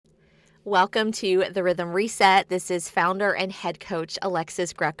Welcome to the Rhythm Reset. This is founder and head coach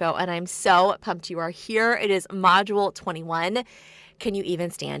Alexis Greco, and I'm so pumped you are here. It is module 21. Can you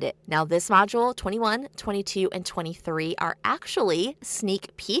even stand it? Now, this module 21, 22, and 23 are actually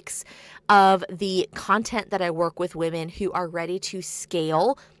sneak peeks of the content that I work with women who are ready to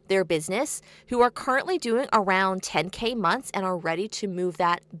scale their business, who are currently doing around 10K months and are ready to move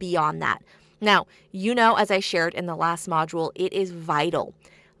that beyond that. Now, as I shared in the last module, it is vital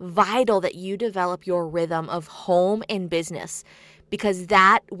that you develop your rhythm of home and business, because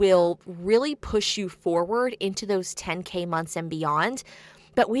that will really push you forward into those 10K months and beyond.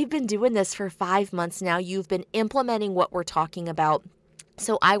 But we've been doing this for 5 months now. You've been implementing what we're talking about.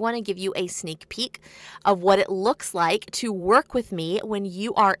 So I want to give you a sneak peek of what it looks like to work with me when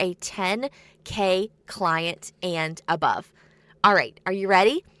you are a 10K client and above. All right, are you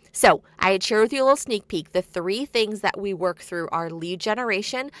ready? So I had shared with you a little sneak peek. The 3 things that we work through are lead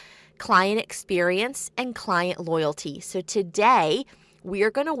generation, client experience, and client loyalty. So today we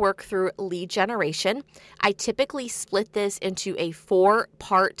are going to work through lead generation. I typically split this into a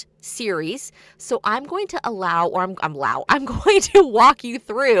 4-part series. So I'm going to I'm going to walk you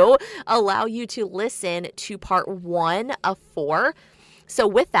through, allow you to listen to part 1 of 4. So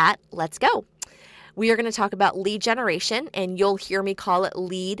with that, let's go. We are going to talk about lead generation, and you'll hear me call it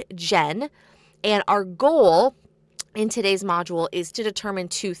lead gen. And our goal in today's module is to determine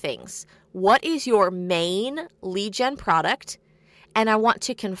 2 things. What is your main lead gen product? And I want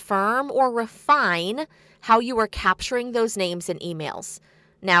to confirm or refine how you are capturing those names in emails.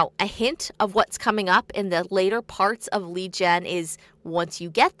 Now, a hint of what's coming up in the later parts of lead gen is once you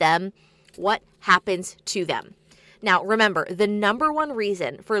get them, what happens to them? Now, remember, the number 1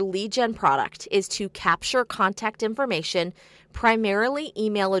 reason for lead gen product is to capture contact information, primarily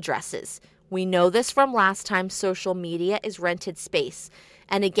email addresses. We know this from last time. Social media is rented space.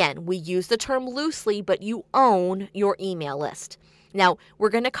 And again, we use the term loosely, but you own your email list. Now, we're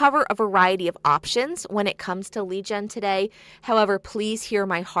going to cover a variety of options when it comes to lead gen today. However, please hear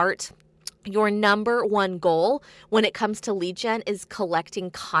my heart. Your number 1 goal when it comes to lead gen is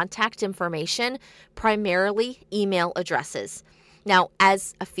collecting contact information, primarily email addresses. Now,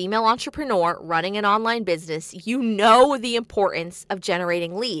 as a female entrepreneur running an online business, you know the importance of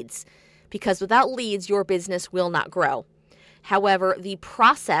generating leads, because without leads, your business will not grow. However, the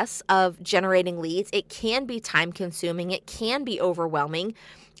process of generating leads, it can be time consuming, it can be overwhelming,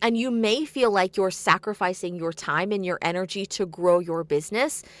 and you may feel like you're sacrificing your time and your energy to grow your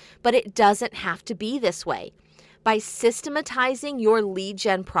business, but it doesn't have to be this way. By systematizing your lead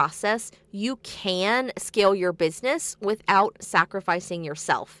gen process, you can scale your business without sacrificing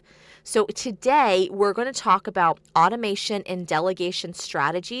yourself. So today, we're going to talk about automation and delegation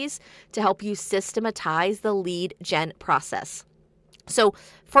strategies to help you systematize the lead gen process. So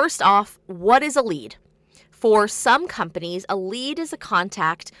first off, what is a lead? For some companies, a lead is a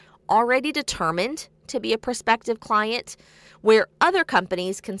contact already determined to be a prospective client, where other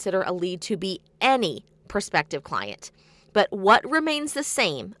companies consider a lead to be any prospective client. But what remains the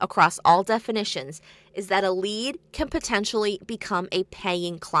same across all definitions is that a lead can potentially become a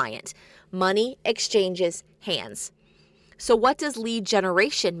paying client. Money exchanges hands. So what does lead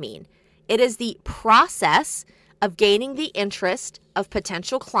generation mean? It is the process of gaining the interest of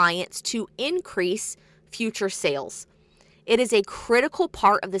potential clients to increase future sales. It is a critical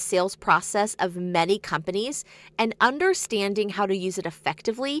part of the sales process of many companies, and understanding how to use it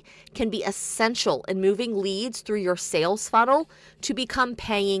effectively can be essential in moving leads through your sales funnel to become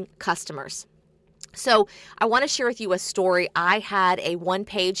paying customers. So I want to share with you a story. I had a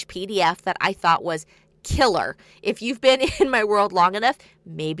 1-page PDF that I thought was killer. If you've been in my world long enough,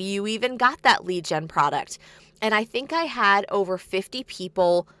 maybe you even got that lead gen product. And I think I had over 50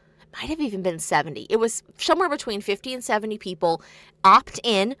 people, might have even been 70. It was somewhere between 50 and 70 people opt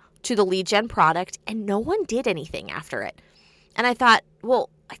in to the lead gen product, and no one did anything after it. And I thought, well,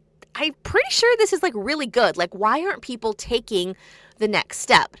 I'm pretty sure this is really good. Why aren't people taking the next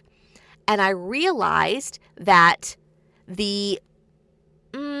step? And I realized that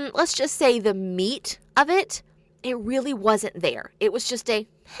let's just say the meat of it really wasn't there. It was just a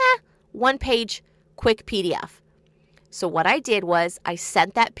 1-page quick PDF. So what I did was I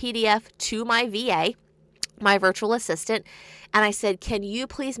sent that PDF to my VA, my virtual assistant, and I said, can you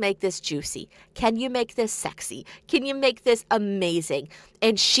please make this juicy? Can you make this sexy? Can you make this amazing?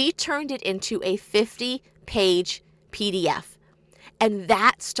 And she turned it into a 50-page PDF. And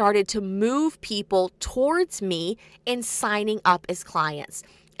that started to move people towards me in signing up as clients.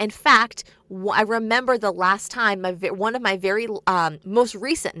 In fact, I remember the last time one of my very most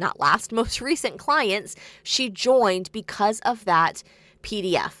recent clients, she joined because of that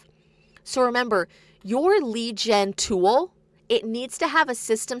PDF. So remember, your lead gen tool, it needs to have a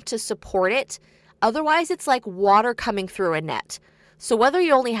system to support it. Otherwise, it's like water coming through a net. So whether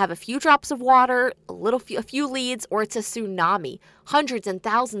you only have a few drops of water, a few leads, or it's a tsunami, hundreds and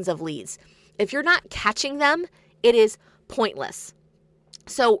thousands of leads, if you're not catching them, it is pointless.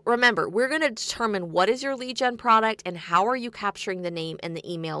 So remember, we're going to determine what is your lead gen product and how are you capturing the name and the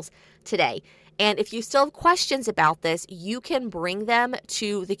emails today. And if you still have questions about this, you can bring them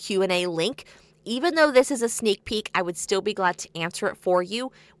to the Q&A link. Even though this is a sneak peek, I would still be glad to answer it for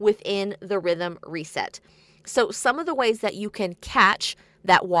you within the Rhythm Reset. So some of the ways that you can catch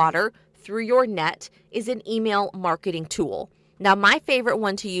that water through your net is an email marketing tool. Now, my favorite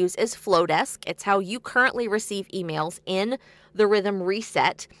one to use is Flowdesk. It's how you currently receive emails in the Rhythm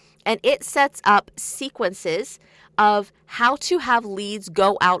Reset, and it sets up sequences of how to have leads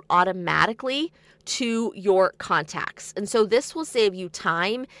go out automatically to your contacts. And so this will save you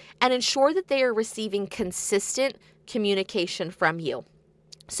time and ensure that they are receiving consistent communication from you.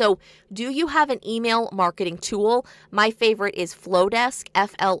 So do you have an email marketing tool? My favorite is Flowdesk,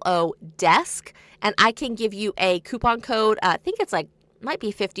 F-L-O Desk, and I can give you a coupon code. I think it's might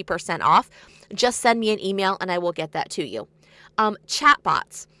be 50% off. Just send me an email and I will get that to you.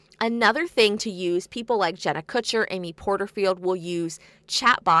 Chatbots. Another thing to use, people like Jenna Kutcher, Amy Porterfield will use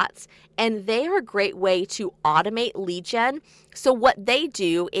chatbots, and they are a great way to automate lead gen. So what they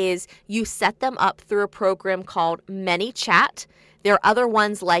do is you set them up through a program called ManyChat. There are other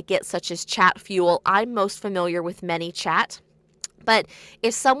ones like it, such as Chatfuel. I'm most familiar with ManyChat. But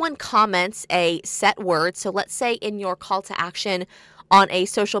if someone comments a set word, so let's say in your call to action on a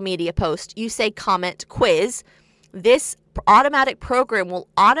social media post, you say comment quiz, this automatic program will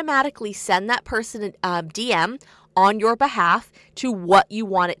automatically send that person a DM on your behalf to what you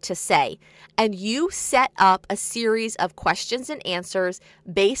want it to say. And you set up a series of questions and answers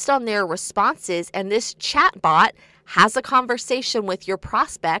based on their responses, and this chatbot has a conversation with your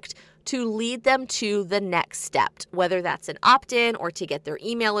prospect to lead them to the next step, whether that's an opt-in or to get their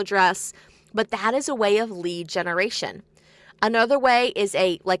email address. But that is a way of lead generation. Another way is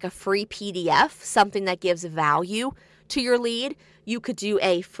a free PDF, something that gives value to your lead. You could do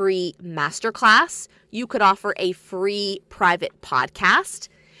a free masterclass. You could offer a free private podcast.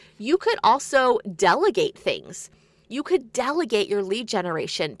 You could also delegate things. You could delegate your lead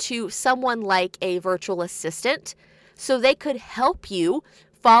generation to someone like a virtual assistant so they could help you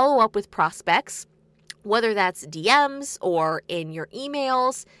follow up with prospects, whether that's DMs or in your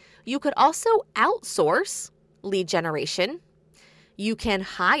emails. You could also outsource lead generation. You can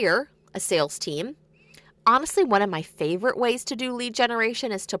hire a sales team. Honestly, one of my favorite ways to do lead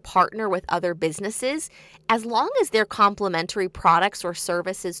generation is to partner with other businesses. As long as they're complementary products or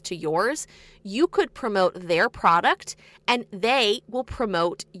services to yours, you could promote their product and they will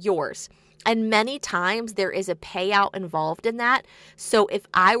promote yours. And many times there is a payout involved in that. So if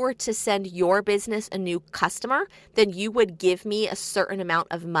I were to send your business a new customer, then you would give me a certain amount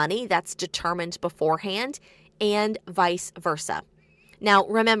of money that's determined beforehand, and vice versa. Now,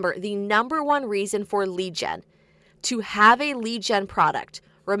 remember, the number one reason for lead gen, to have a lead gen product,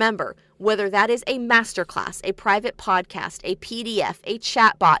 remember, whether that is a masterclass, a private podcast, a PDF, a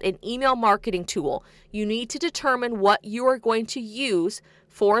chatbot, an email marketing tool, you need to determine what you are going to use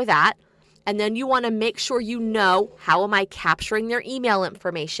for that. And then you want to make sure you know, how am I capturing their email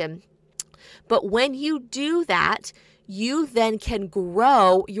information? But when you do that, you then can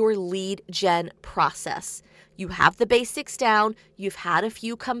grow your lead gen process. You have the basics down, you've had a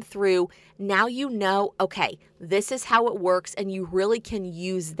few come through, now you know, okay, this is how it works, and you really can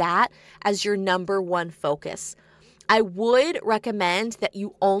use that as your number one focus. I would recommend that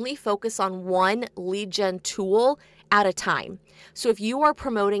you only focus on one lead gen tool at a time. So if you are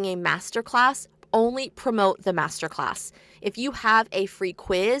promoting a masterclass, only promote the masterclass. If you have a free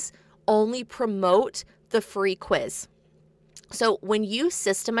quiz, only promote the free quiz. So when you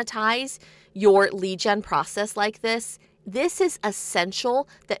systematize your lead gen process like this is essential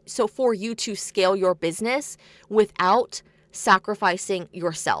so for you to scale your business without sacrificing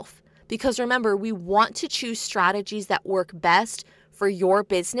yourself. Because remember, we want to choose strategies that work best for your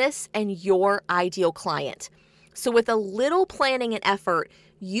business and your ideal client. So with a little planning and effort,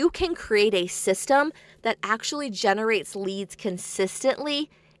 you can create a system that actually generates leads consistently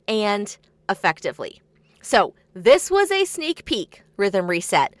and effectively. So this was a sneak peek, Rhythm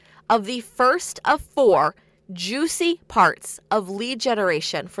Reset, of the first of 4 juicy parts of lead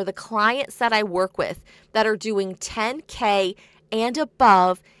generation for the clients that I work with that are doing 10K and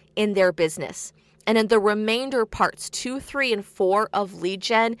above in their business. And in the remainder parts 2, 3, and 4 of lead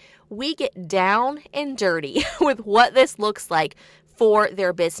gen, we get down and dirty with what this looks like for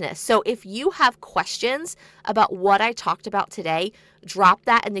their business. So if you have questions about what I talked about today, drop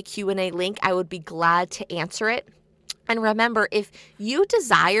that in the Q&A link. I would be glad to answer it. And remember, if you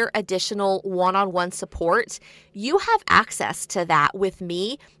desire additional one-on-one support, you have access to that with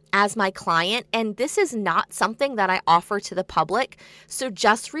me as my client. And this is not something that I offer to the public. So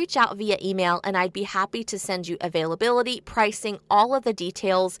just reach out via email and I'd be happy to send you availability, pricing, all of the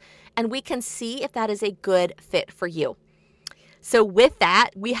details, and we can see if that is a good fit for you. So with that,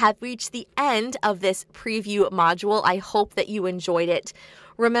 we have reached the end of this preview module. I hope that you enjoyed it.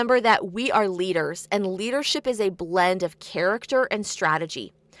 Remember that we are leaders, and leadership is a blend of character and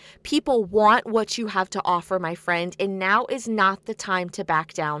strategy. People want what you have to offer, my friend, and now is not the time to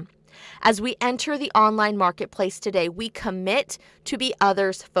back down. As we enter the online marketplace today, we commit to be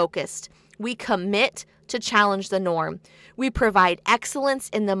others focused. We commit to challenge the norm. We provide excellence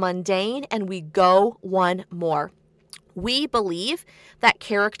in the mundane, and we go one more. We believe that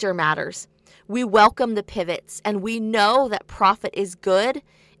character matters. We welcome the pivots, and we know that profit is good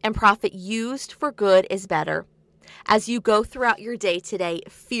and profit used for good is better. As you go throughout your day today,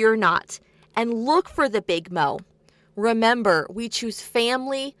 fear not and look for the big mo. Remember, we choose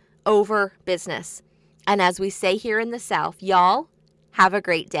family over business. And as we say here in the South, y'all have a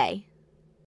great day.